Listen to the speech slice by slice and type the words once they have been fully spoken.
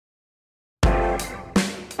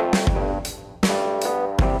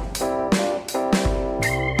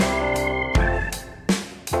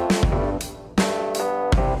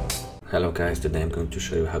Hello guys, today I'm going to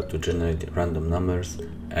show you how to generate random numbers,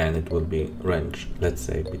 and it will be range, let's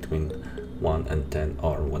say between 1 and 10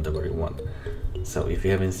 or whatever you want. So if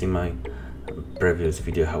you haven't seen my previous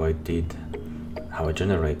video how I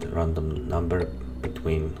generate random number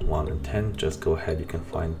between 1 and 10, just go ahead, you can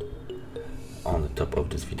find on the top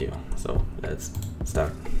of this video. So let's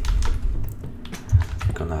start.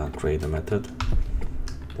 I'm gonna create a method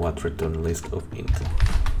what return list of int.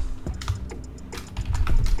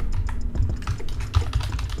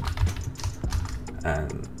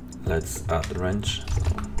 And let's add range,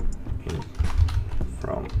 so int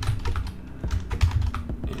from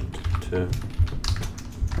int to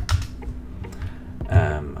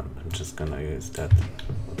I'm just gonna use that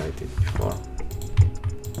what I did before.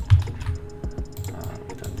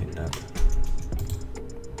 We don't need that.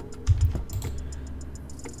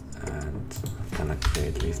 And I'm gonna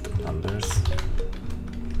create list of numbers.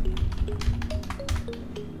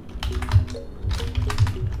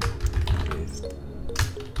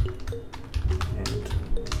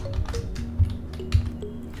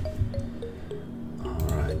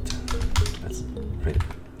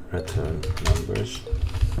 Return numbers.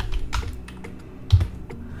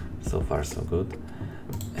 So far so good,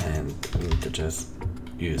 and we need to just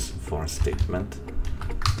use for statement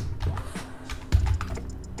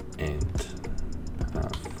int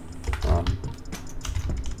from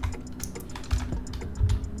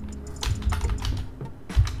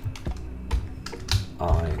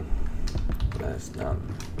I less than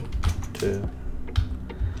 2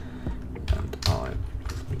 and I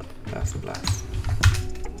plus plus.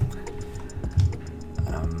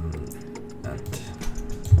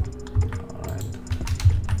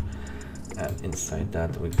 And inside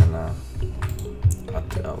that we're gonna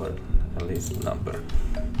add our list number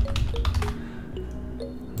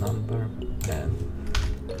and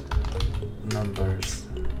numbers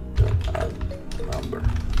dot add number.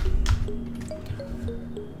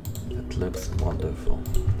 That looks wonderful.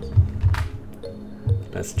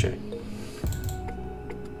 Let's check.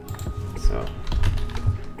 So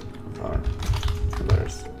for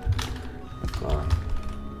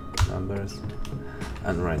numbers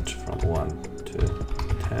and range from 1 to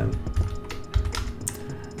 10,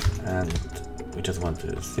 and we just want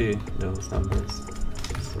to see those numbers.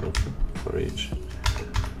 So for each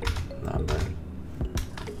number,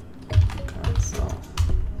 cancel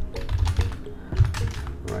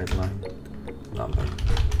right line number,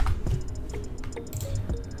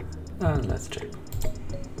 and let's check.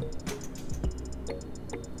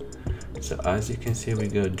 So as you can see, we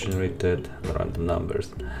got generated random numbers,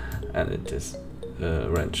 and it is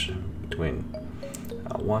range between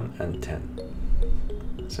 1 and 10.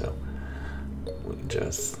 So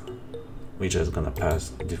we just gonna pass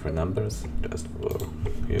different numbers just for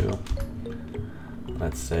you.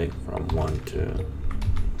 Let's say from 1 to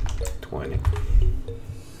 20.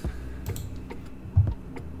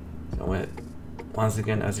 So once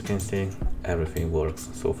again, as you can see, everything works.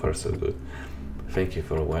 So far so good. Thank you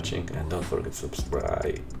for watching, and don't forget to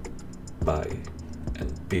subscribe. Bye,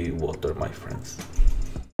 and be water, my friends.